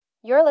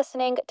You're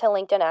listening to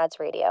LinkedIn Ads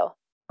Radio,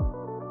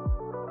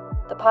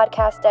 the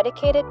podcast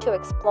dedicated to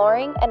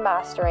exploring and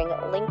mastering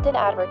LinkedIn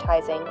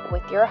advertising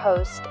with your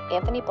host,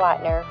 Anthony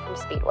Blattner from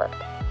Speedwork.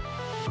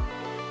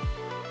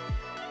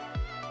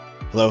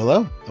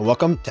 Hello, and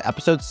welcome to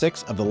episode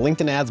 6 of the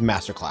LinkedIn Ads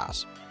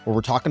Masterclass, where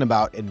we're talking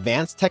about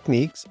advanced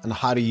techniques and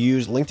how to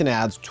use LinkedIn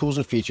Ads tools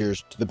and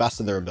features to the best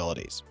of their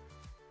abilities.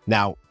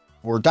 Now,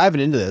 we're diving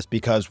into this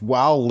because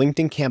while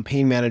LinkedIn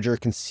Campaign Manager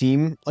can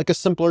seem like a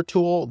simpler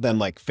tool than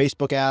like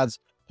Facebook ads,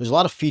 there's a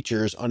lot of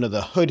features under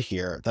the hood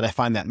here that I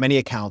find that many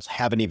accounts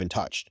haven't even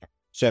touched.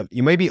 So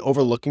you may be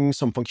overlooking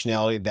some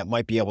functionality that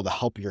might be able to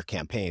help your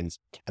campaigns,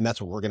 and that's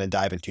what we're going to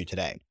dive into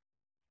today.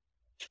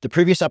 The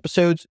previous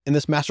episodes in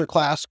this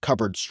masterclass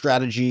covered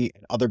strategy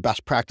and other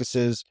best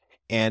practices.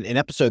 And in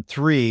episode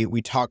 3,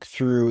 we talked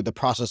through the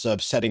process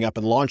of setting up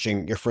and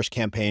launching your first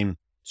campaign.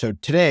 So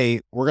today,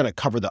 we're going to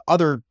cover the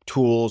other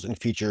tools and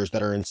features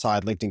that are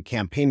inside LinkedIn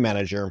Campaign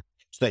Manager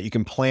so that you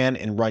can plan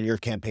and run your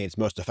campaigns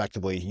most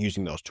effectively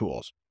using those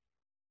tools.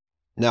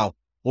 Now,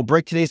 we'll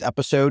break today's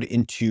episode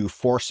into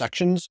 4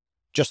 sections,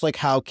 just like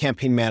how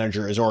Campaign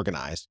Manager is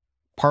organized.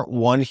 Part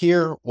 1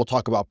 here, we'll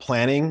talk about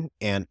planning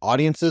and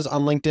audiences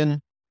on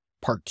LinkedIn.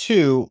 Part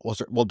 2,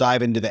 we'll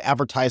dive into the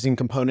advertising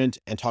component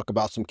and talk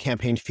about some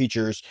campaign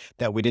features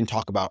that we didn't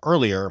talk about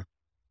earlier.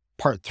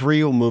 Part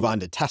 3, we'll move on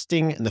to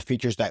testing and the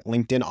features that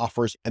LinkedIn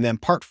offers. And then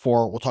part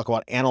 4, we'll talk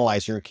about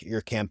analyzing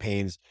your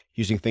campaigns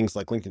using things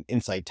like LinkedIn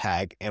Insight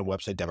Tag and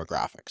website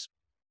demographics.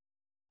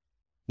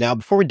 Now,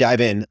 before we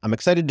dive in, I'm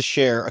excited to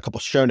share a couple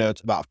show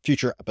notes about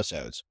future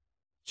episodes.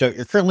 So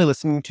you're currently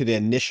listening to the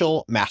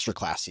initial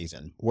Masterclass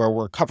season, where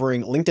we're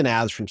covering LinkedIn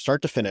ads from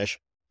start to finish,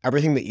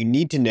 everything that you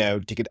need to know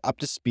to get up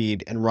to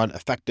speed and run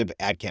effective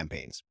ad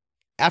campaigns.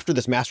 After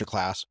this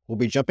Masterclass, we'll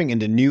be jumping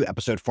into new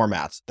episode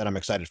formats that I'm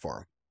excited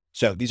for.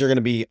 So these are going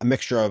to be a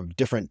mixture of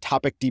different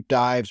topic deep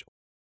dives,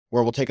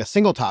 where we'll take a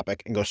single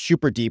topic and go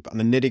super deep on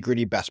the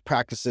nitty-gritty best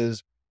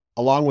practices,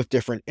 along with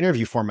different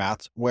interview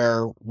formats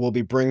where we'll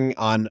be bringing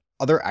on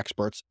other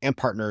experts and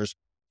partners,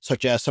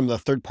 such as some of the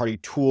third-party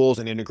tools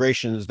and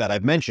integrations that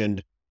I've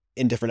mentioned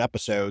in different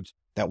episodes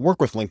that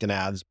work with LinkedIn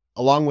ads,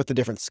 along with the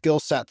different skill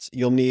sets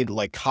you'll need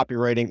like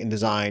copywriting and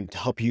design to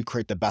help you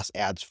create the best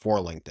ads for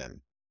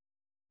LinkedIn.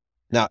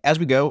 Now, as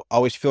we go,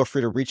 always feel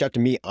free to reach out to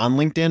me on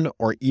LinkedIn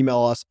or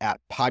email us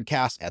at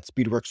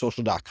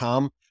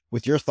podcast@speedworksocial.com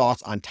with your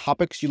thoughts on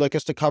topics you'd like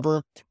us to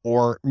cover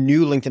or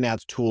new LinkedIn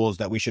ads tools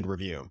that we should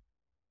review.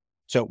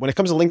 So when it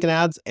comes to LinkedIn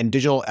ads and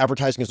digital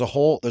advertising as a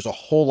whole, there's a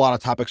whole lot of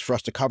topics for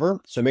us to cover.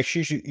 So make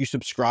sure you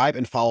subscribe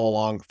and follow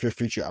along for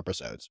future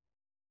episodes.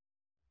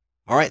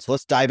 All right, so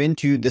let's dive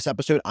into this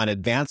episode on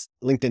advanced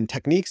LinkedIn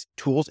techniques,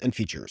 tools, and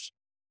features.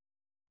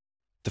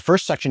 The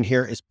first section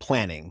here is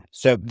planning.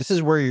 So this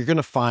is where you're going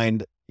to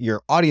find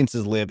your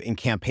audiences live in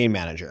Campaign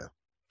Manager.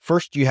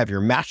 First, you have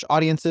your matched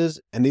audiences,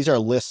 and these are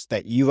lists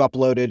that you've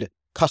uploaded,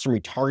 custom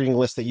retargeting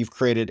lists that you've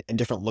created, and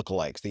different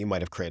lookalikes that you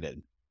might have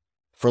created.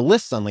 For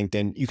lists on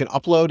LinkedIn, you can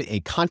upload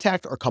a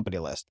contact or company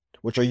list,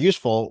 which are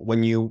useful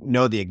when you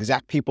know the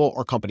exact people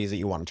or companies that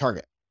you want to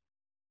target,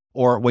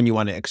 or when you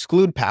want to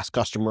exclude past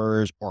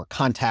customers or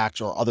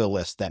contacts or other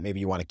lists that maybe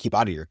you want to keep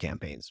out of your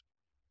campaigns.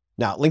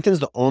 Now, LinkedIn is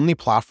the only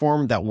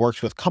platform that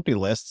works with company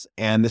lists,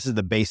 and this is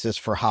the basis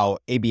for how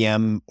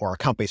ABM or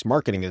account-based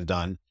marketing is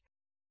done.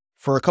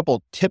 For a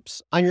couple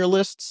tips on your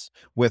lists,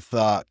 with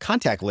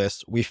contact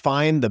lists, we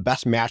find the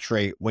best match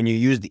rate when you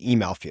use the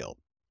email field,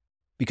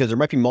 because there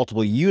might be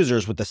multiple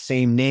users with the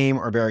same name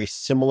or very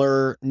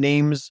similar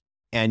names,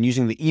 and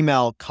using the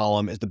email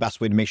column is the best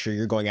way to make sure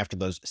you're going after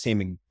those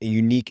same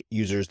unique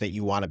users that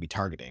you want to be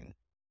targeting.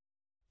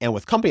 And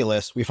with company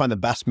lists, we find the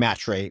best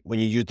match rate when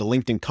you use the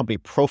LinkedIn company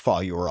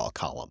profile URL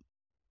column.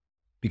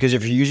 Because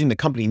if you're using the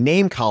company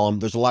name column,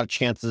 there's a lot of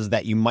chances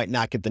that you might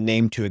not get the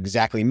name to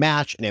exactly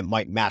match, and it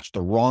might match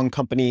the wrong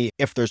company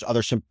if there's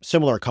other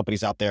similar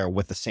companies out there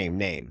with the same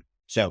name.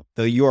 So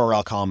the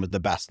URL column is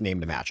the best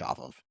name to match off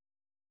of.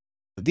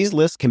 These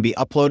lists can be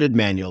uploaded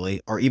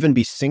manually or even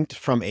be synced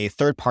from a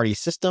third-party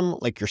system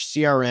like your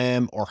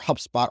CRM or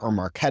HubSpot or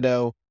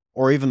Marketo,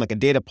 or even like a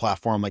data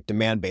platform like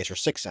Demandbase or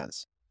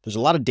 6sense. There's a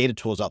lot of data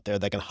tools out there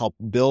that can help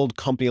build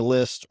company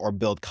lists or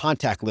build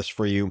contact lists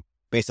for you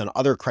based on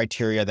other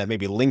criteria that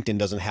maybe LinkedIn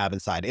doesn't have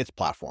inside its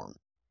platform.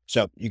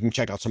 So you can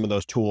check out some of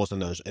those tools and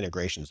those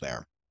integrations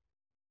there.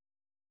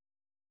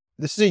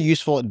 This is a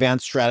useful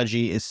advanced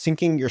strategy is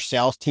syncing your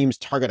sales team's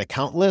target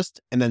account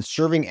list and then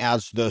serving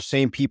ads to those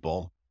same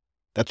people.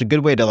 That's a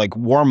good way to like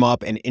warm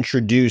up and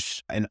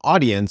introduce an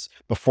audience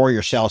before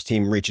your sales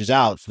team reaches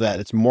out so that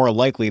it's more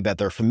likely that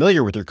they're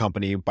familiar with your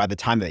company by the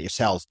time that your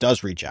sales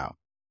does reach out.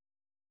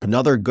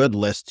 Another good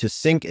list to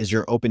sync is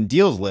your open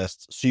deals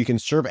list so you can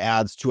serve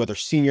ads to other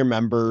senior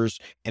members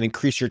and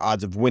increase your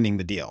odds of winning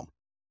the deal.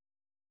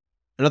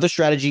 Another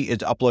strategy is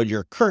to upload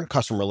your current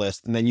customer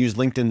list and then use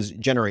LinkedIn's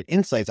Generate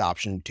Insights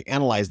option to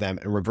analyze them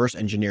and reverse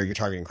engineer your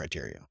targeting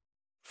criteria.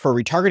 For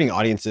retargeting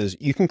audiences,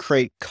 you can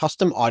create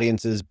custom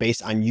audiences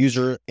based on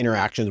user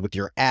interactions with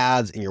your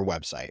ads and your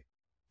website.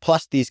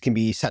 Plus, these can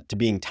be set to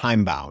being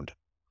time-bound.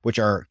 which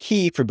are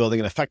key for building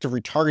an effective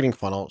retargeting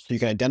funnel so you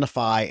can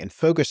identify and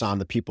focus on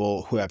the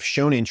people who have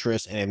shown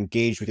interest and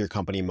engaged with your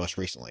company most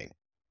recently.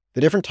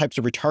 The different types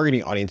of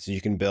retargeting audiences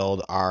you can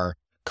build are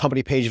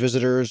company page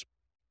visitors,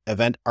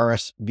 event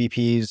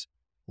RSVPs,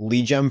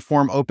 lead gem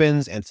form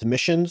opens and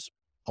submissions,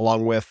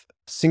 along with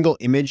single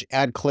image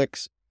ad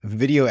clicks,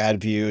 video ad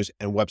views,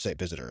 and website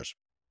visitors.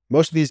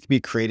 Most of these can be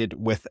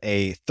created with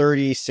a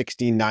 30,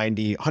 60,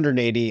 90,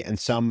 180, and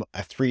some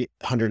a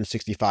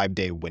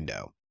 365-day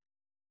window.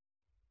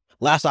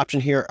 Last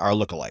option here are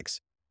lookalikes.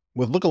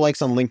 With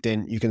lookalikes on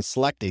LinkedIn, you can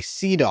select a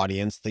seed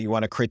audience that you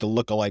want to create the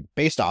lookalike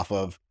based off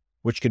of,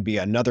 which could be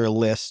another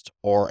list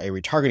or a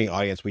retargeting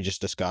audience we just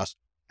discussed,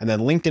 and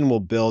then LinkedIn will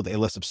build a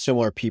list of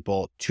similar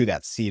people to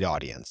that seed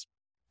audience.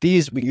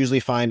 These we usually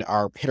find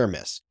are hit or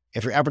miss.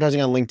 If you're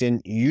advertising on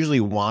LinkedIn, you usually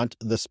want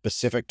the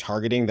specific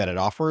targeting that it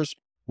offers,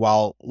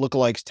 while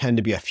lookalikes tend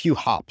to be a few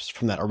hops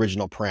from that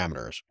original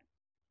parameters.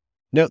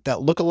 Note that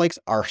lookalikes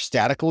are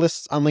static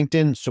lists on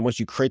LinkedIn, so once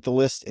you create the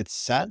list, it's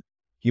set.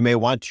 You may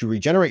want to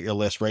regenerate your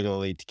list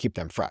regularly to keep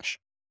them fresh.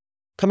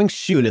 Coming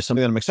soon is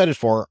something that I'm excited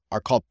for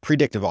are called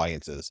predictive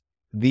audiences.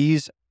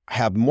 These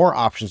have more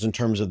options in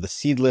terms of the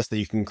seed list that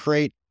you can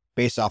create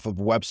based off of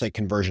website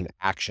conversion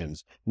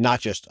actions, not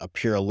just a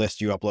pure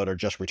list you upload or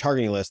just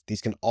retargeting list.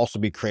 These can also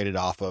be created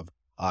off of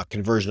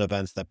conversion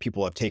events that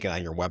people have taken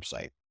on your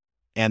website.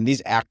 And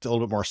these act a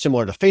little bit more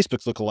similar to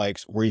Facebook's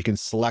lookalikes, where you can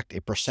select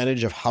a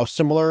percentage of how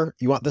similar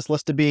you want this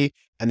list to be,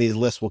 and these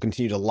lists will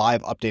continue to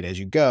live update as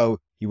you go.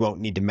 You won't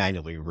need to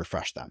manually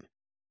refresh them.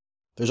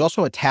 There's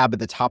also a tab at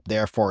the top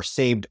there for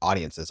saved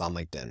audiences on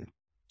LinkedIn.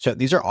 So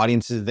these are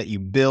audiences that you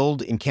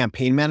build in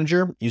Campaign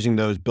Manager using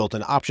those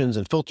built-in options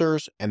and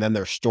filters, and then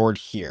they're stored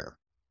here.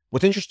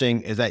 What's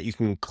interesting is that you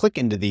can click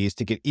into these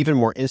to get even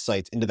more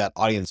insights into that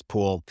audience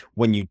pool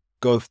when you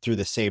go through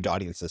the saved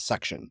audiences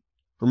section.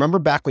 Remember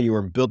back when you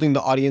were building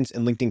the audience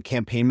in LinkedIn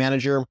Campaign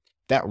Manager,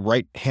 that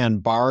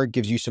right-hand bar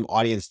gives you some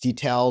audience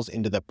details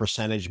into the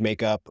percentage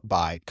makeup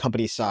by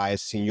company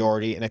size,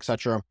 seniority, and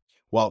etc.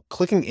 Well,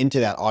 clicking into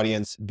that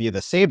audience via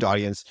the saved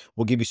audience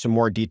will give you some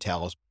more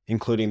details,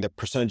 including the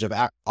percentage of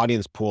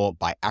audience pool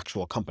by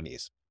actual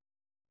companies.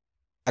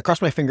 I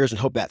cross my fingers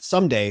and hope that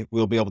someday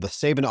we'll be able to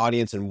save an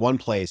audience in one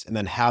place and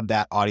then have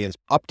that audience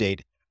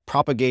update,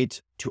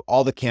 propagate to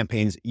all the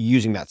campaigns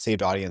using that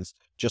saved audience,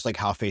 just like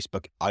how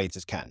Facebook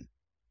audiences can.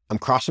 I'm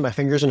crossing my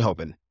fingers and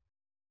hoping.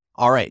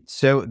 All right,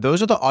 so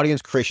those are the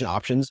audience creation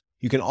options.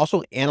 You can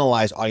also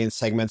analyze audience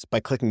segments by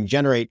clicking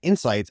Generate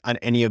Insights on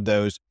any of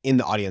those in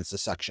the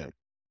audiences section.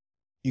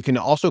 You can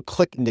also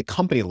click into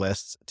company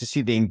lists to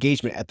see the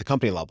engagement at the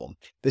company level.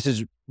 This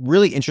is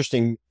really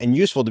interesting and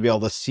useful to be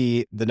able to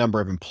see the number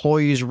of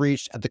employees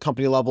reached at the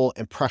company level,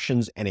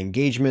 impressions, and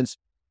engagements.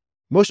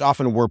 Most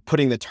often, we're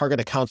putting the target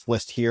accounts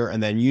list here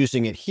and then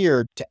using it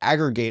here to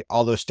aggregate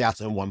all those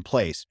stats in one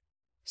place.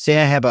 Say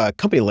I have a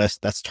company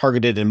list that's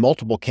targeted in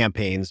multiple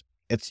campaigns.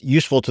 It's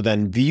useful to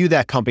then view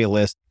that company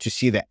list to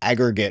see the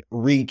aggregate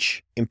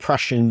reach,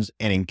 impressions,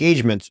 and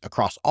engagements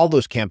across all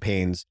those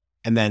campaigns,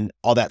 and then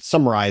all that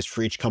summarized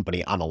for each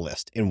company on a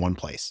list in one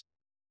place.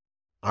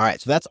 All right,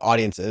 so that's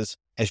audiences.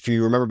 If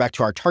you remember back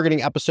to our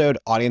targeting episode,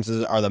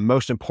 audiences are the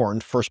most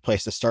important first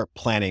place to start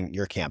planning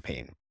your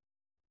campaign.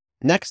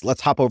 Next,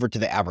 let's hop over to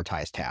the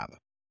Advertise tab.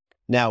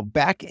 Now,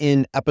 back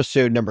in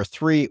episode number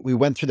 3, we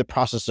went through the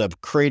process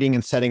of creating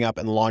and setting up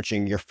and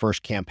launching your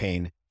first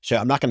campaign. So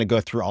I'm not going to go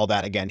through all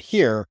that again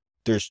here.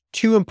 There's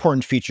 2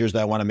 important features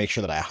that I want to make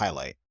sure that I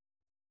highlight.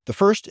 The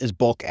first is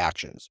bulk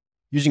actions.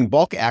 Using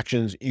bulk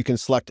actions, you can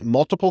select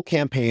multiple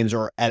campaigns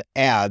or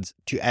ads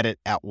to edit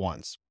at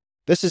once.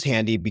 This is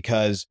handy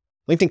because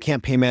LinkedIn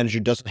Campaign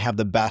Manager doesn't have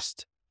the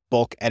best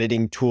bulk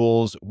editing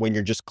tools when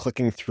you're just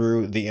clicking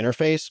through the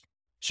interface.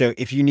 So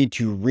if you need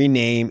to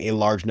rename a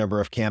large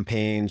number of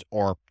campaigns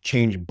or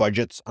change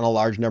budgets on a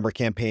large number of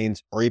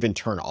campaigns, or even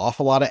turn off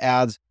a lot of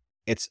ads,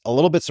 it's a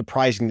little bit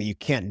surprising that you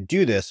can't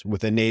do this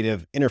with a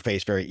native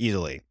interface very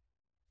easily.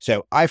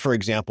 So I, for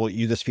example,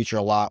 use this feature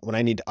a lot when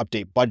I need to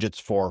update budgets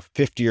for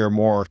 50 or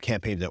more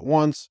campaigns at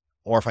once,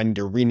 or if I need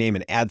to rename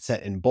an ad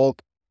set in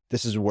bulk.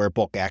 This is where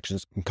bulk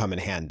actions can come in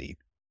handy.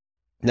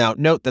 Now,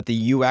 note that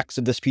the UX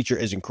of this feature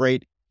isn't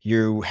great.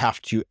 You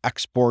have to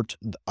export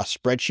a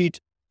spreadsheet,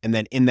 and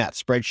then in that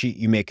spreadsheet,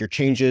 you make your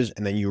changes,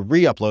 and then you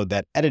re-upload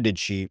that edited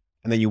sheet,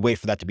 and then you wait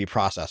for that to be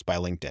processed by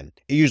LinkedIn.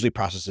 It usually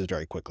processes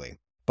very quickly.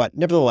 But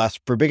nevertheless,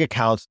 for big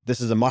accounts, this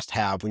is a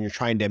must-have when you're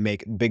trying to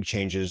make big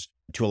changes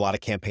to a lot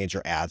of campaigns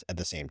or ads at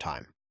the same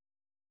time.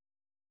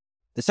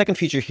 The second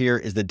feature here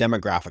is the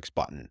demographics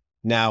button.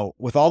 Now,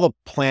 with all the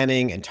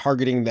planning and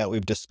targeting that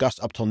we've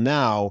discussed up till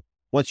now,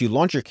 once you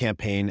launch your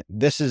campaign,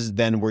 this is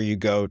then where you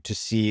go to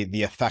see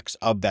the effects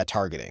of that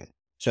targeting.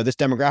 So this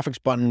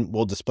demographics button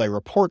will display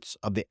reports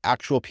of the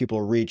actual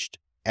people reached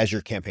as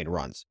your campaign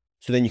runs.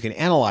 So then you can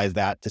analyze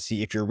that to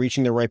see if you're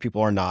reaching the right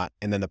people or not,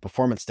 and then the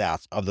performance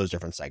stats of those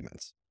different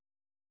segments.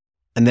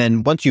 And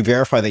then once you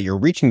verify that you're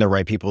reaching the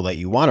right people that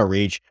you want to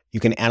reach, you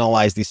can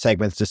analyze these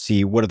segments to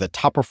see what are the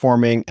top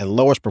performing and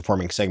lowest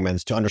performing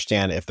segments to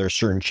understand if there's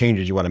certain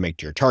changes you want to make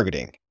to your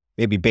targeting.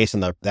 maybe based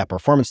on that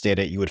performance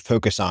data, you would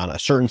focus on a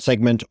certain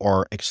segment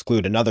or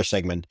exclude another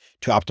segment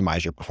to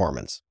optimize your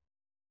performance.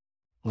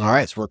 All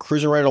right, so we're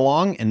cruising right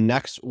along, and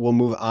next we'll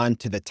move on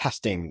to the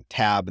testing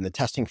tab and the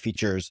testing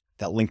features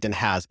that LinkedIn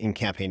has in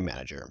Campaign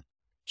Manager.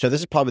 So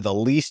this is probably the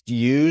least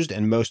used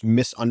and most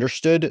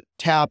misunderstood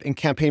tab in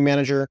Campaign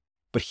Manager,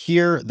 but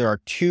here there are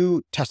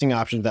two testing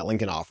options that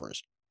LinkedIn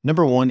offers.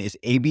 Number one is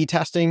A/B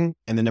testing,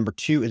 and then number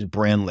two is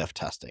brand lift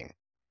testing.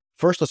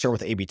 First, let's start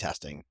with A/B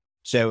testing.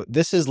 So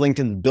this is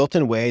LinkedIn's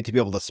built-in way to be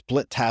able to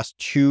split test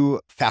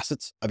two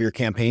facets of your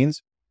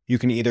campaigns. You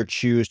can either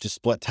choose to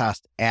split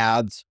test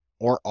ads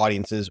or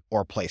audiences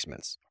or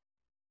placements.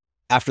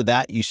 After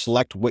that, you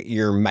select what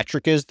your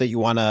metric is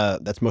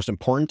that's most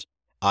important,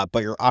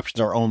 but your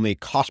options are only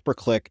cost per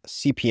click,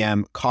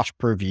 CPM, cost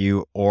per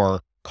view,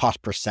 or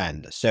cost per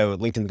send. So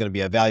LinkedIn's going to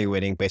be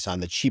evaluating based on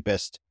the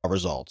cheapest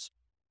results.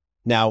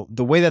 Now,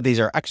 the way that these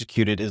are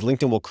executed is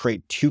LinkedIn will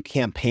create two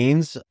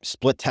campaigns,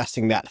 split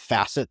testing that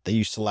facet that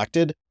you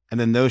selected, and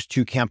then those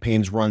two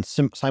campaigns run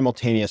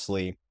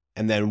simultaneously.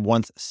 And then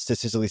once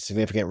statistically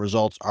significant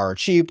results are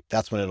achieved,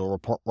 that's when it'll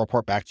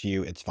report back to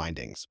you its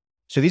findings.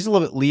 So these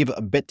leave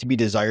a bit to be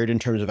desired in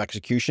terms of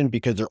execution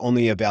because they're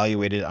only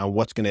evaluated on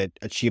what's going to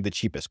achieve the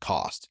cheapest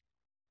cost.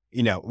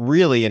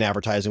 Really in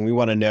advertising, we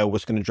want to know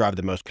what's going to drive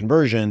the most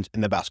conversions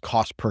and the best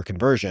cost per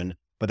conversion,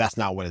 but that's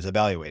not what is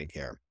evaluating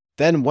here.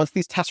 Then once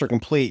these tests are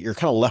complete, you're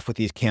kind of left with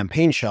these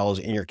campaign shells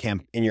in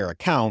your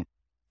account.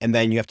 And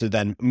then you have to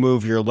then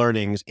move your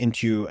learnings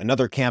into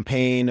another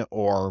campaign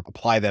or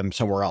apply them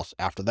somewhere else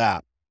after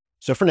that.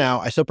 So for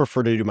now, I still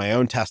prefer to do my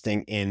own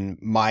testing in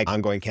my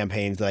ongoing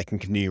campaigns that I can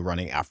continue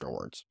running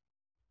afterwards.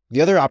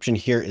 The other option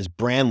here is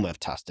brand lift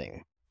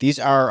testing. These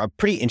are a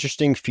pretty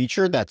interesting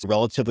feature that's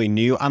relatively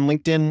new on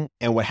LinkedIn.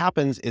 And what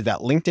happens is that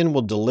LinkedIn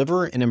will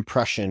deliver an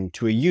impression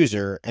to a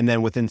user. And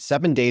then within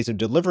 7 days of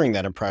delivering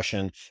that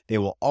impression, they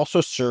will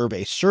also serve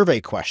a survey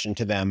question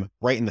to them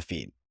right in the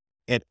feed.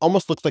 It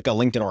almost looks like a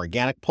LinkedIn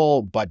organic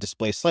poll, but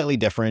displays slightly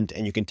different.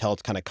 And you can tell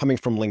it's kind of coming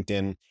from LinkedIn,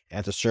 and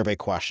it's a survey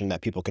question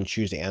that people can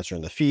choose to answer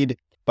in the feed.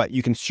 But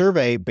you can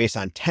survey based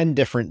on 10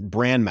 different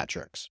brand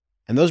metrics.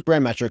 And those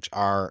brand metrics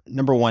are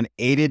number one,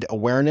 aided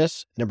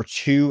awareness. Number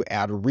two,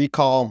 ad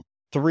recall.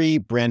 3,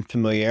 brand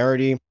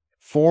familiarity.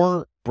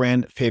 4,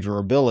 brand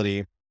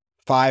favorability.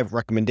 5,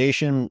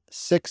 recommendation.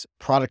 6,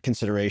 product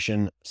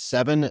consideration.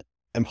 7,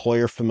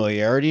 employer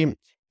familiarity.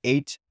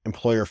 8,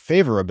 employer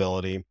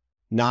favorability.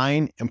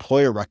 9,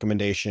 employer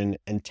recommendation,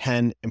 and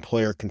 10,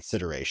 employer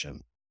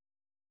consideration.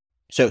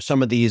 So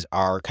some of these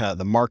are kind of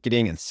the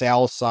marketing and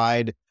sales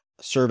side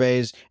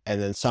surveys, and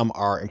then some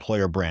are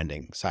employer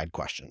branding side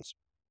questions.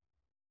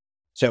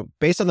 So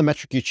based on the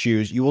metric you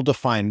choose, you will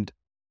define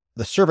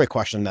the survey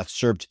question that's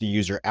served to the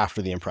user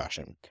after the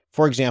impression.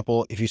 For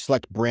example, if you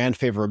select brand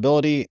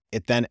favorability,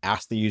 it then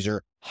asks the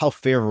user, how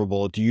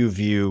favorable do you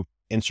view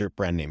insert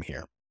brand name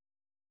here?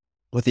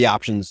 With the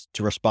options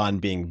to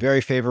respond being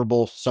very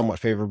favorable, somewhat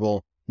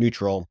favorable,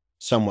 neutral,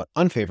 somewhat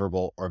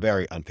unfavorable, or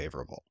very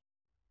unfavorable.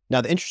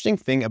 Now, the interesting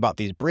thing about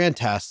these brand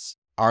tests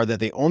are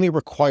that they only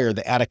require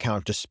the ad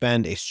account to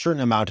spend a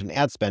certain amount in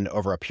ad spend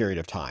over a period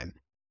of time.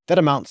 That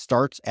amount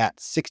starts at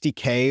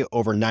 $60K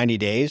over 90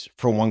 days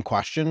for one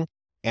question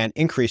and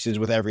increases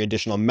with every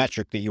additional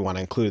metric that you want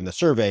to include in the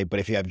survey. But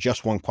if you have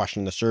just one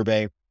question in the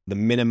survey, the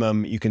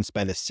minimum you can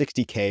spend is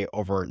 $60K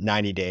over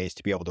 90 days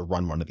to be able to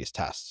run one of these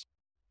tests.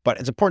 But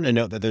it's important to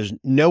note that there's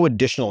no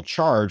additional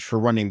charge for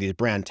running these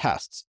brand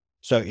tests.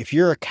 So if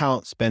your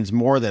account spends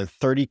more than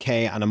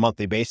 $30K on a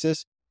monthly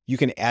basis, you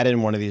can add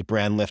in one of these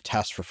brand lift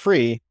tests for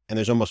free, and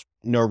there's almost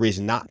no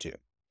reason not to.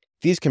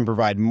 These can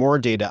provide more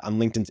data on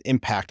LinkedIn's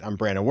impact on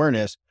brand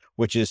awareness,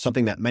 which is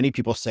something that many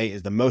people say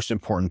is the most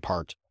important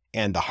part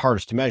and the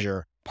hardest to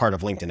measure part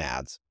of LinkedIn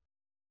ads.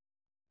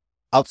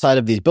 Outside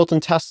of these built-in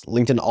tests,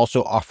 LinkedIn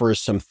also offers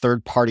some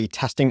third-party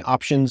testing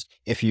options.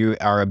 If you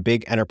are a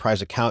big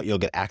enterprise account, you'll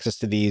get access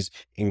to these,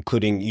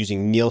 including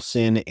using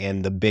Nielsen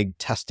and the big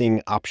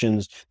testing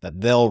options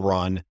that they'll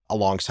run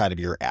alongside of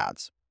your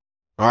ads.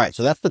 All right,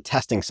 so that's the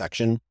testing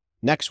section.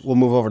 Next, we'll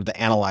move over to the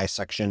analyze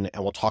section,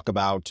 and we'll talk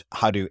about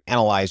how to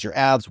analyze your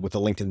ads with the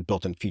LinkedIn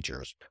built-in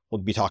features.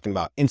 We'll be talking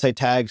about insight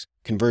tags,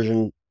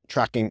 conversion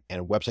tracking,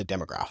 and website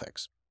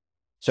demographics.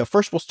 So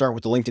first, we'll start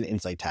with the LinkedIn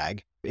insight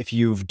tag. If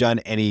you've done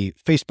any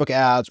Facebook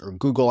ads or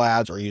Google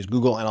ads or use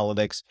Google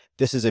Analytics,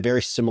 this is a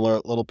very similar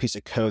little piece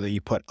of code that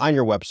you put on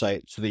your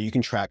website so that you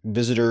can track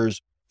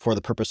visitors for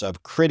the purpose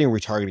of creating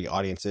retargeting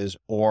audiences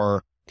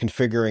or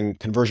configuring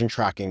conversion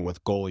tracking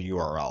with goal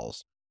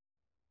URLs.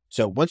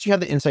 So once you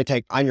have the insight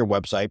tag on your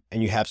website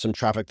and you have some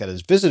traffic that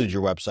has visited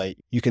your website,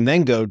 you can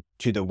then go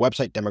to the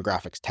website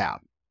demographics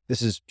tab.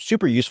 This is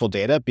super useful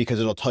data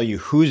because it'll tell you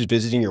who's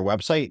visiting your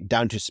website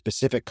down to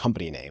specific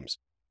company names.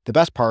 The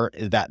best part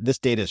is that this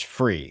data is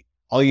free.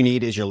 All you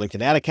need is your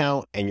LinkedIn ad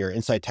account and your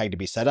insight tag to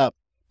be set up,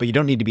 but you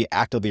don't need to be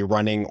actively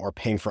running or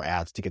paying for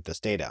ads to get this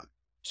data.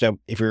 So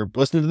if you're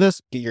listening to this,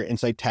 get your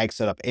insight tag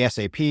set up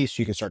ASAP so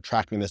you can start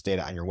tracking this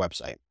data on your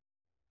website.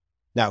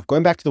 Now,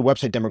 going back to the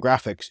website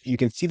demographics, you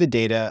can see the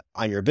data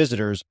on your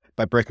visitors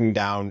by breaking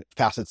down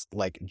facets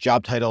like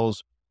job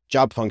titles,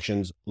 job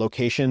functions,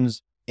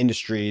 locations,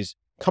 industries,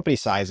 company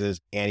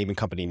sizes, and even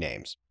company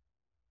names.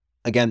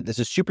 Again, this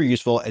is super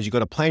useful as you go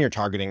to plan your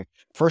targeting.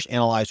 First,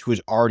 analyze who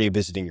is already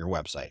visiting your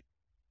website.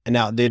 And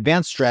now the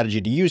advanced strategy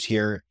to use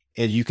here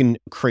is you can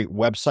create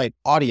website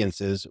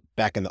audiences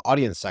back in the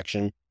audience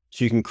section.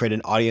 So you can create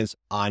an audience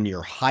on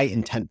your high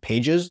intent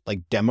pages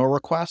like demo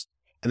requests,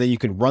 and then you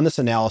can run this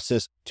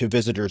analysis to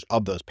visitors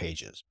of those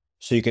pages.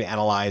 So you can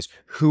analyze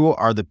who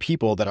are the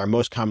people that are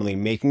most commonly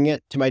making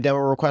it to my demo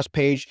request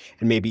page,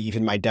 and maybe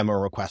even my demo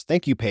request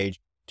thank you page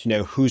to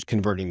know who's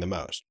converting the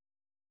most.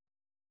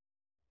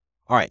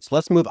 All right, so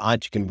let's move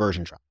on to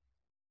conversion tracking.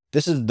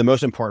 This is the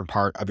most important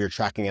part of your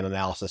tracking and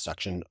analysis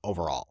section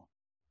overall.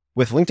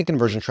 With LinkedIn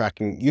conversion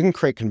tracking, you can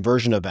create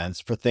conversion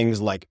events for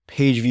things like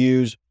page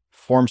views,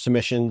 form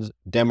submissions,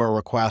 demo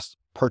requests,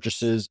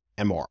 purchases,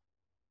 and more.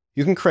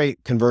 You can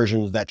create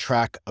conversions that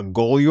track a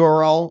goal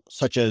URL,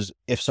 such as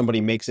if somebody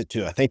makes it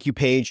to a thank you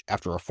page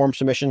after a form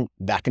submission,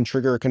 that can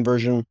trigger a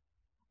conversion.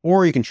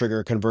 Or you can trigger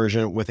a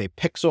conversion with a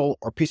pixel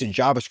or piece of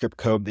JavaScript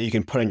code that you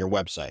can put on your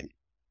website.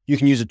 You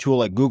can use a tool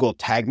like Google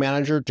Tag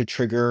Manager to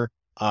trigger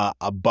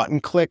a button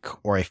click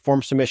or a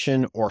form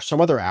submission or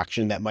some other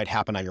action that might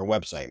happen on your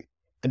website.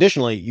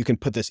 Additionally, you can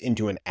put this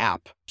into an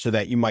app so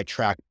that you might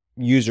track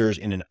users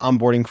in an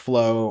onboarding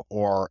flow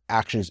or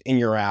actions in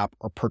your app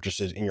or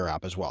purchases in your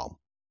app as well.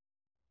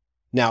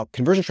 Now,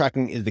 conversion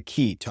tracking is the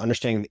key to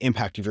understanding the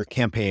impact of your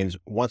campaigns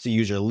once a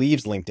user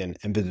leaves LinkedIn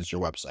and visits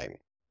your website.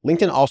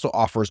 LinkedIn also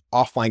offers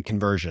offline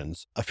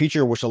conversions, a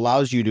feature which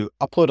allows you to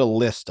upload a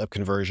list of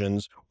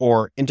conversions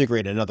or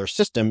integrate another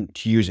system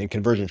to use in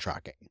conversion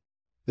tracking.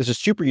 This is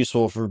super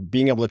useful for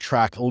being able to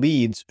track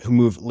leads who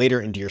move later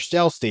into your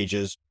sales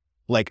stages,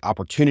 like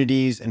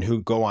opportunities and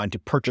who go on to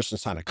purchase and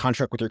sign a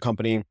contract with your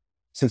company.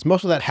 Since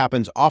most of that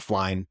happens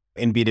offline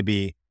in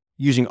B2B,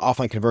 using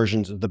offline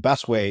conversions is the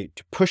best way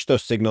to push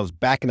those signals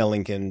back into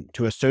LinkedIn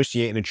to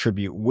associate and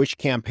attribute which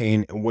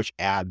campaign and which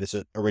ad this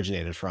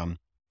originated from.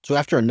 So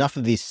after enough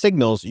of these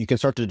signals, you can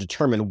start to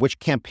determine which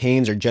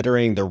campaigns are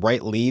generating the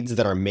right leads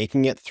that are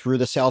making it through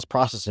the sales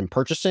process and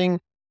purchasing.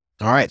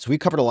 All right, so we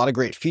covered a lot of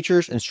great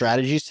features and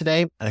strategies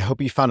today, and I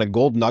hope you found a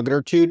gold nugget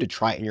or two to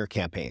try in your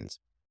campaigns.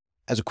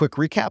 As a quick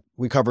recap,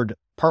 we covered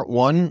part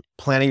 1,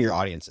 planning your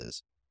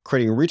audiences,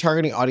 creating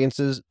retargeting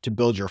audiences to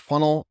build your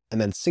funnel, and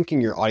then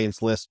syncing your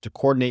audience list to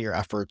coordinate your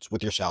efforts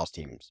with your sales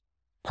teams.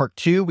 Part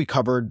 2, we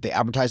covered the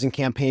advertising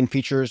campaign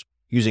features,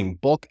 using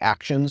bulk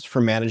actions for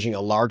managing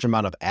a large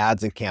amount of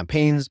ads and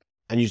campaigns,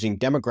 and using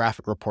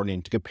demographic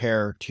reporting to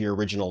compare to your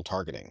original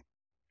targeting.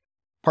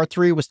 Part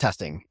 3 was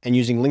testing and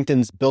using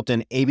LinkedIn's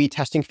built-in A/B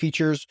testing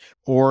features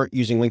or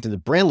using LinkedIn's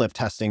brand lift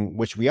testing,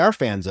 which we are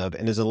fans of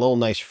and is a little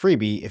nice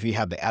freebie if you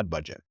have the ad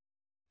budget.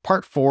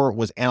 Part 4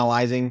 was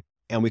analyzing,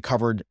 and we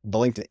covered the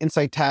LinkedIn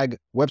Insight tag,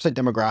 website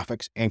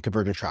demographics, and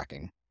conversion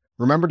tracking.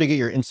 Remember to get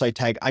your Insight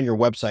tag on your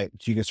website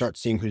so you can start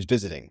seeing who's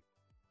visiting.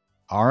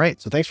 All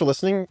right, so thanks for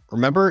listening.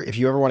 Remember, if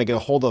you ever want to get a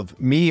hold of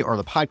me or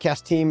the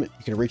podcast team,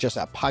 you can reach us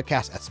at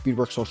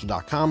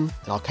podcast@speedworksocial.com,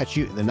 and I'll catch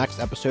you in the next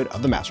episode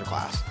of the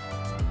Masterclass.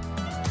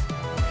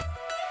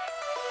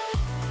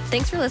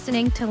 Thanks for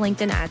listening to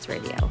LinkedIn Ads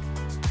Radio.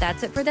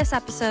 That's it for this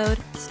episode.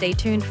 Stay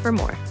tuned for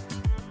more.